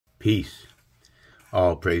Peace.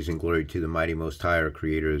 All praise and glory to the mighty Most High. Our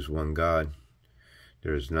Creator is one God.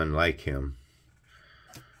 There is none like Him.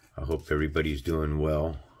 I hope everybody's doing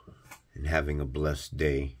well and having a blessed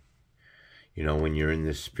day. You know, when you're in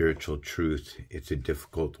this spiritual truth, it's a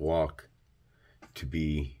difficult walk to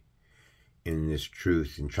be in this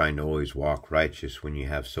truth and trying to always walk righteous when you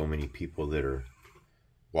have so many people that are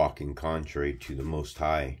walking contrary to the Most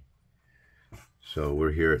High. So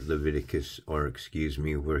we're here at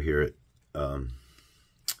we're here at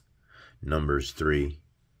Numbers 3.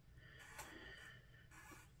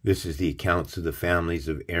 This is the accounts of the families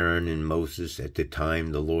of Aaron and Moses at the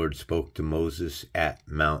time the Lord spoke to Moses at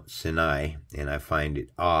Mount Sinai. And I find it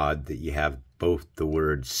odd that you have both the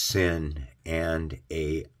words sin and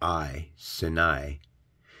I, Sinai,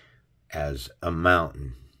 as a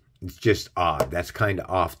mountain. It's just odd. That's kind of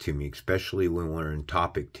off to me, especially when we're in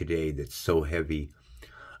topic today that's so heavy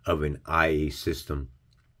of an IA system.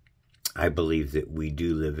 I believe that we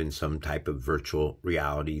do live in some type of virtual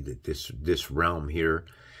reality, that this realm here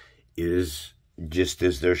is just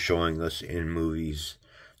as they're showing us in movies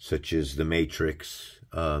such as The Matrix,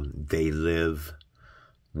 They Live,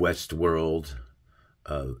 Westworld,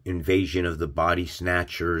 Invasion of the Body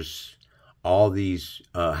Snatchers, all these,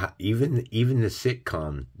 even the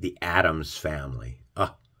sitcom, The Addams Family.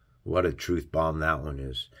 What a truth bomb that one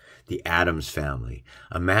is. The Addams Family.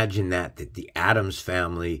 Imagine that the Addams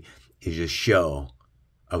Family is a show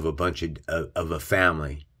of a bunch of a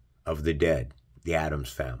family of the dead. The Addams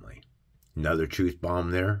Family. Another truth bomb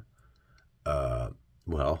there. Well,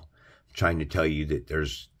 I'm trying to tell you that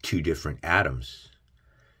there's two different Adams.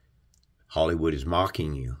 Hollywood is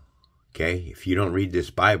mocking you. Okay, if you don't read this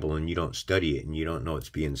Bible and you don't study it and you don't know what's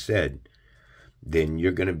being said, then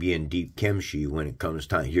you're going to be in deep kimchi when it comes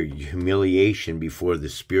time. Your humiliation before the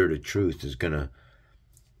Spirit of truth is going to,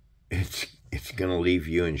 it's going to leave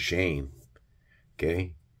you in shame.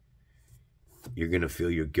 Okay, you're going to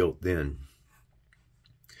feel your guilt then.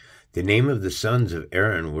 The name of the sons of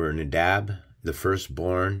Aaron were Nadab, the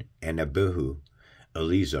firstborn, and Abihu,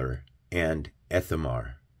 Eleazar, and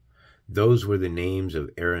Ithamar. Those were the names of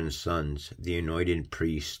Aaron's sons, the anointed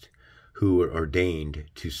priest, who were ordained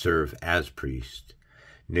to serve as priest.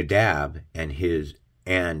 Nadab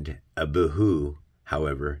and Abihu,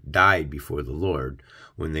 however, died before the Lord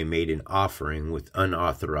when they made an offering with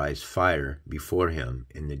unauthorized fire before him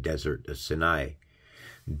in the desert of Sinai.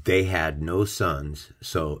 They had no sons,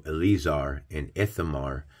 so Eleazar and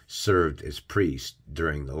Ithamar served as priests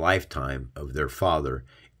during the lifetime of their father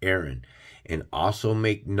Aaron. And also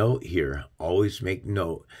make note here, always make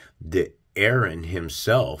note that Aaron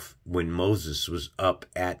himself, when Moses was up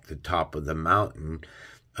at the top of the mountain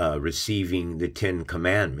receiving the 10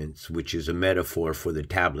 Commandments, which is a metaphor for the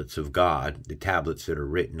tablets of God, the tablets that are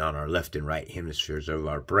written on our left and right hemispheres of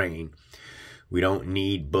our brain. We don't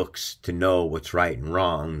need books to know what's right and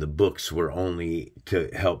wrong. The books were only to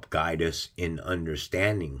help guide us in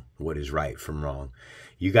understanding what is right from wrong.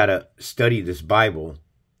 You got to study this Bible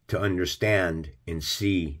to understand and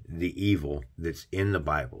see the evil that's in the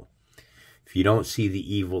Bible. If you don't see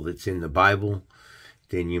the evil that's in the Bible,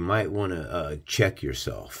 then you might want to check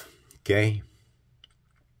yourself. Okay?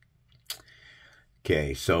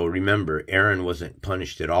 Okay, so remember, Aaron wasn't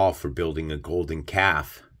punished at all for building a golden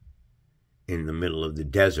calf in the middle of the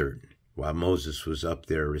desert while Moses was up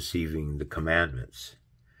there receiving the commandments.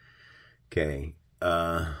 Okay.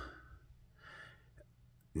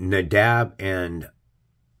 Nadab and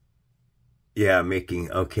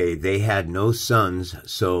they had no sons,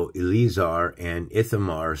 so Eleazar and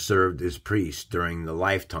Ithamar served as priests during the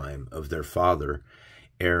lifetime of their father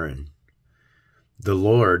Aaron. The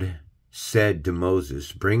Lord said to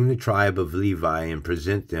Moses, "Bring the tribe of Levi and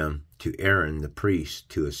present them to Aaron the priest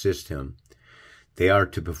to assist him. They are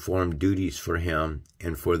to perform duties for him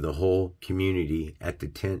and for the whole community at the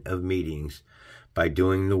tent of meetings by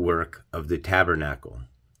doing the work of the tabernacle.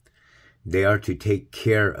 They are to take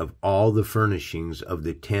care of all the furnishings of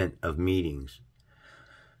the tent of meetings,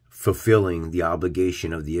 fulfilling the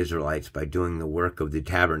obligation of the Israelites by doing the work of the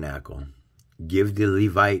tabernacle. Give the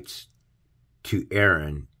Levites to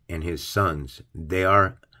Aaron and his sons. They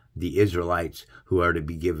are the Israelites who are to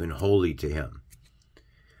be given wholly to him.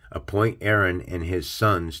 Appoint Aaron and his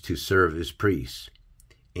sons to serve as priests.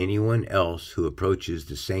 Anyone else who approaches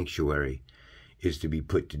the sanctuary is to be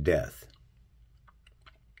put to death."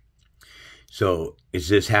 So, is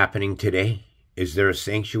this happening today? Is there a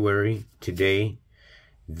sanctuary today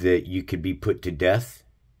that you could be put to death?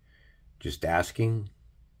 Just asking.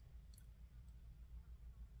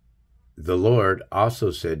 The Lord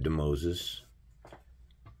also said to Moses,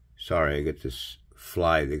 sorry, I got this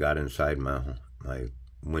fly that got inside my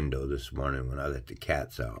window this morning when I let the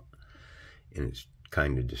cats out. And it's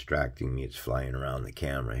kind of distracting me. It's flying around the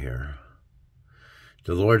camera here.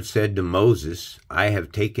 The Lord said to Moses, I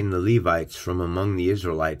have taken the Levites from among the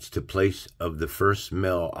Israelites to place of the first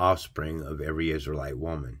male offspring of every Israelite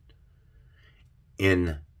woman.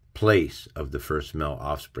 In place of the first male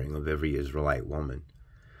offspring of every Israelite woman.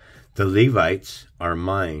 The Levites are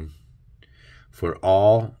mine, for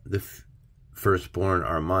all the firstborn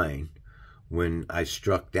are mine. When I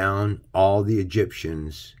struck down all the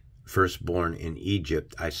Egyptians firstborn in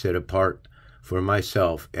Egypt, I set apart for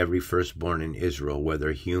myself every firstborn in Israel,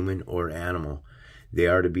 whether human or animal. They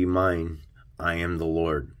are to be mine. I am the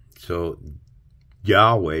Lord. So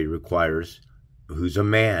Yahweh requires, who's a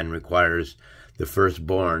man, requires the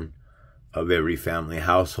firstborn of every family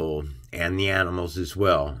household, and the animals as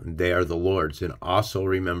well. They are the Lord's. And also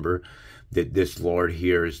remember that this Lord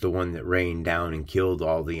here is the one that rained down and killed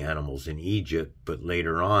all the animals in Egypt, but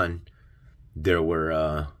later on there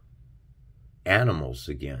were animals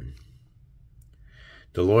again.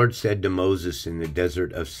 The Lord said to Moses in the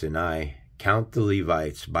desert of Sinai, count the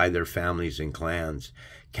Levites by their families and clans.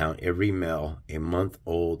 Count every male a month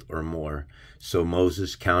old or more. So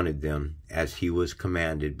Moses counted them as he was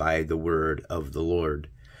commanded by the word of the Lord.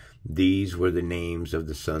 These were the names of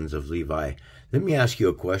the sons of Levi. Let me ask you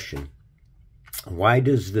a question. Why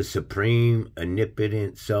does the supreme,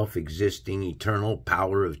 omnipotent, self-existing, eternal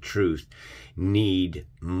power of truth need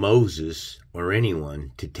Moses or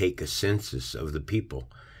anyone to take a census of the people?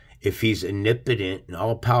 If he's omnipotent and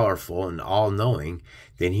all-powerful and all-knowing,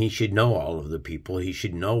 then he should know all of the people. He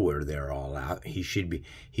should know where they're all at. He should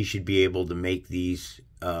be able to make these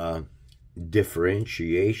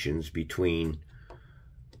differentiations between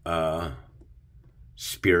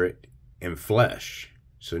spirit and flesh.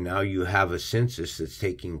 So now you have a census that's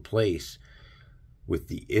taking place with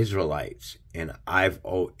the Israelites, and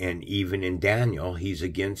even in Daniel, he's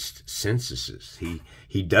against censuses.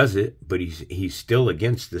 He does it, but he's still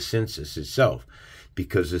against the census itself,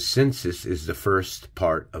 because a census is the first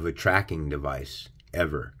part of a tracking device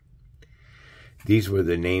ever. These were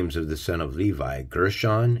the names of the son of Levi: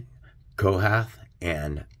 Gershon, Kohath,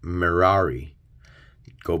 and Merari.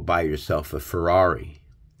 Go buy yourself a Ferrari.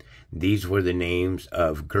 These were the names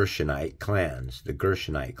of Gershonite clans, the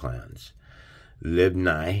Gershonite clans: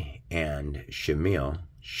 Libni and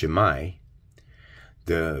Shimei.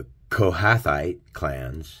 The Kohathite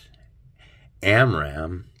clans: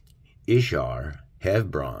 Amram, Ishar,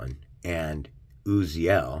 Hebron, and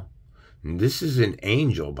Uzziel. And this is an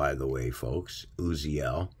angel, by the way, folks,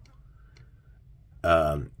 Uzziel.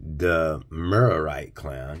 The Merarite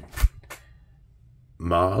clan: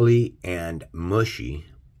 Mahli and Mushi.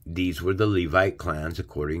 These were the Levite clans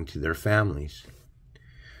according to their families.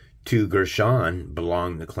 To Gershon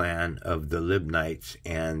belonged the clan of the Libnites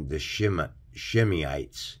and the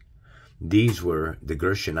Shimeites. These were the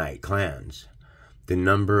Gershonite clans. The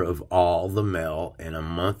number of all the male and a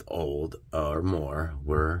month old or more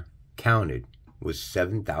were counted was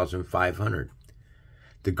 7,500.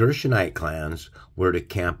 The Gershonite clans were to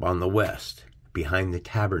camp on the west, behind the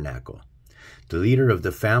tabernacle. The leader of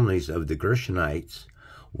the families of the Gershonites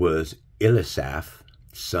was Elisaph,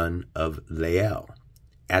 son of Lael.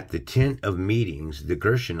 At the tent of meetings, the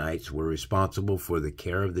Gershonites were responsible for the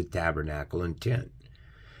care of the tabernacle and tent.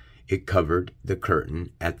 It covered the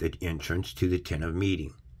curtain at the entrance to the tent of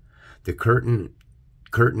meeting. The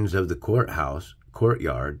curtains of the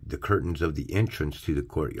courtyard, the curtains of the entrance to the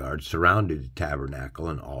courtyard surrounded the tabernacle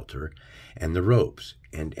and altar and the ropes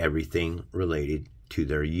and everything related to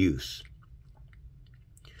their use.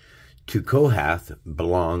 To Kohath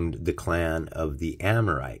belonged the clan of the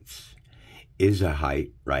Amorites,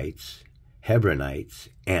 Izrahites, Hebronites,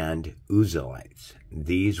 and Uzzielites.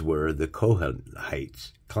 These were the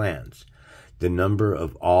Kohathites clans. The number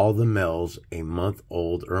of all the males a month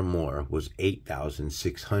old or more was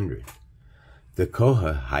 8,600. The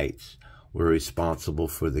Kohathites were responsible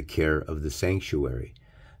for the care of the sanctuary.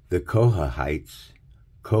 The Kohathites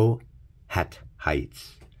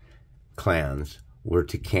clans were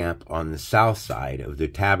to camp on the south side of the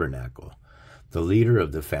tabernacle. The leader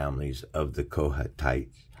of the families of the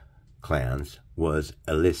Kohathite clans was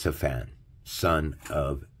Elisaphan, son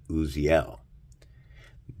of Uzziel.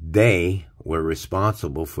 They were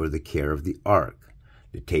responsible for the care of the ark,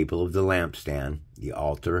 the table of the lampstand, the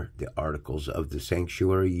altar, the articles of the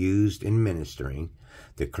sanctuary used in ministering,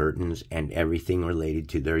 the curtains, and everything related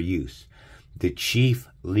to their use. The chief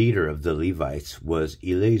leader of the Levites was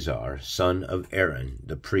Eleazar, son of Aaron,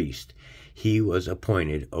 the priest. He was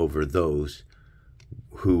appointed over those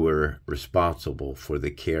who were responsible for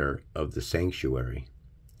the care of the sanctuary.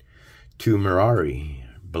 To Merari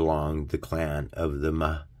belonged the clan of the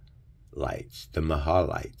Mahalites. The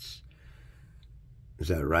Mahalites. Is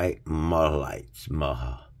that right? Mahalites.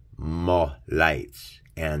 Mahalites.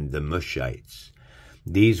 And the Mushites.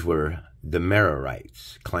 These were the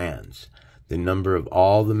Merarites clans. The number of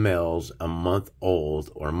all the males a month old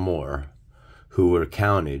or more who were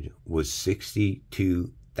counted was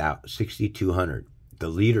 6,200. The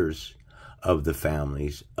leaders of the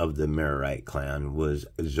families of the Merarite clan was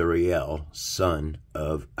Zuriel, son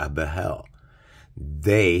of Abihail.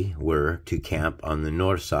 They were to camp on the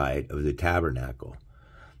north side of the tabernacle.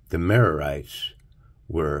 The Merarites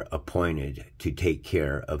were appointed to take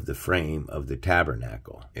care of the frame of the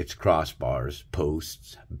tabernacle, its crossbars,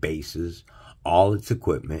 posts, bases, all its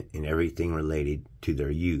equipment, and everything related to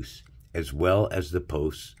their use, as well as the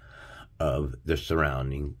posts of the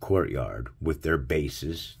surrounding courtyard with their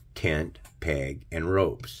bases, tent, peg, and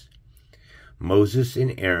ropes. Moses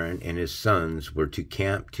and Aaron and his sons were to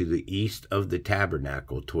camp to the east of the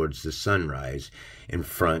tabernacle towards the sunrise in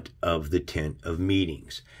front of the tent of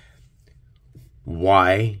meetings.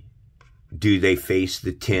 Why do they face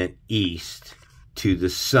the tent east to the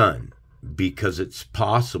sun? Because it's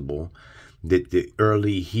possible that the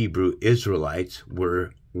early Hebrew Israelites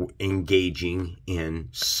were engaging in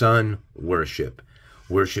sun worship,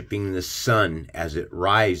 worshiping the sun as it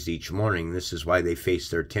rises each morning. This is why they face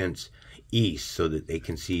their tents east, so that they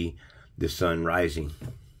can see the sun rising.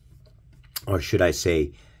 Or should I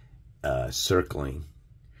say, circling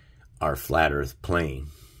our flat earth plane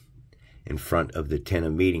in front of the tent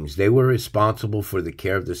of meetings. They were responsible for the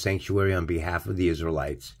care of the sanctuary on behalf of the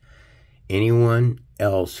Israelites. Anyone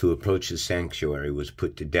else who approached the sanctuary was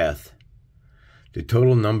put to death. The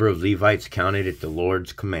total number of Levites counted at the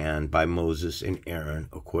Lord's command by Moses and Aaron,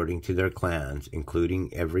 according to their clans,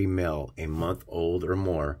 including every male a month old or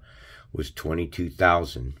more, was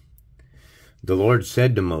 22,000. The Lord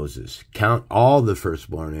said to Moses, "Count all the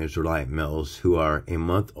firstborn Israelite males who are a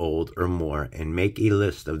month old or more, and make a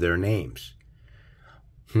list of their names."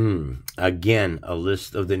 Again, a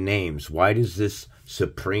list of the names. Why does this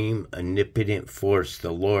supreme, omnipotent force,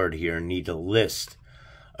 the Lord here, need a list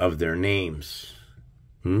of their names?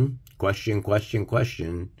 Question.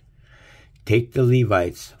 Take the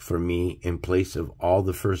Levites for me in place of all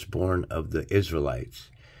the firstborn of the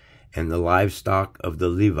Israelites, and the livestock of the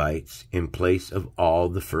Levites in place of all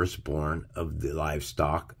the firstborn of the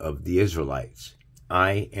livestock of the Israelites.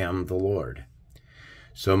 I am the Lord.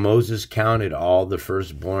 So Moses counted all the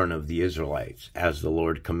firstborn of the Israelites, as the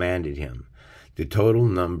Lord commanded him. The total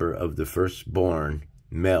number of the firstborn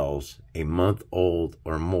males, a month old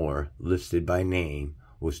or more, listed by name,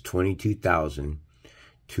 was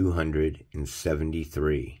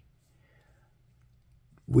 22,273.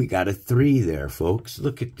 We got a 3 there, folks.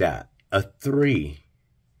 Look at that. A 3.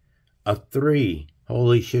 A 3.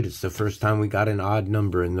 Holy shit, it's the first time we got an odd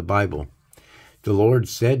number in the Bible. The Lord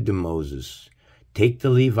said to Moses, "Take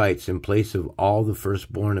the Levites in place of all the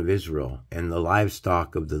firstborn of Israel, and the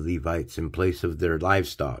livestock of the Levites in place of their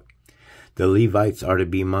livestock. The Levites are to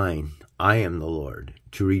be mine. I am the Lord,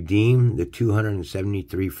 to redeem the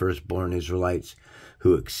 273 firstborn Israelites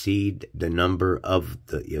who exceed the number of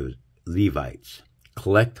the Levites.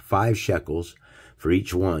 Collect 5 shekels for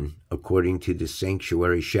each one, according to the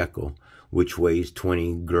sanctuary shekel, which weighs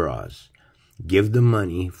 20 gerahs. Give the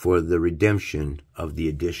money for the redemption of the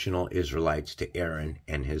additional Israelites to Aaron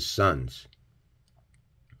and his sons."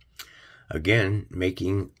 Again,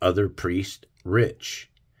 making other priests rich.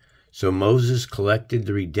 So Moses collected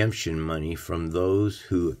the redemption money from those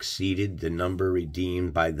who exceeded the number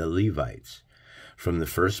redeemed by the Levites. From the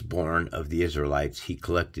firstborn of the Israelites, he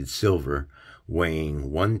collected silver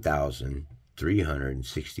weighing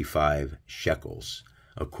 1,365 shekels,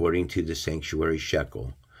 according to the sanctuary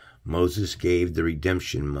shekel. Moses gave the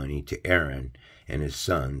redemption money to Aaron and his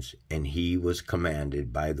sons, and he was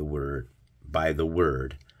commanded by the word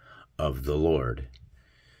of the Lord.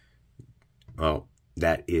 Well,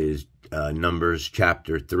 that is Numbers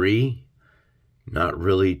chapter 3. Not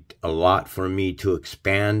really a lot for me to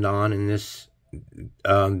expand on in this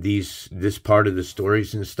this part of the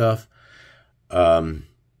stories and stuff.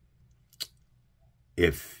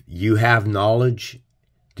 If you have knowledge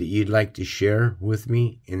that you'd like to share with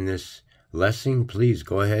me in this lesson, please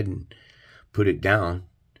go ahead and put it down.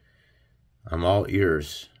 I'm all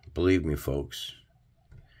ears. Believe me, folks.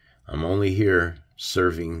 I'm only here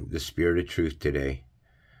serving the Spirit of truth today,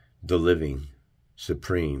 the living,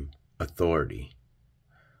 supreme authority.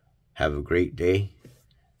 Have a great day.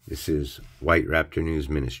 This is White Raptor News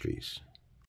Ministries.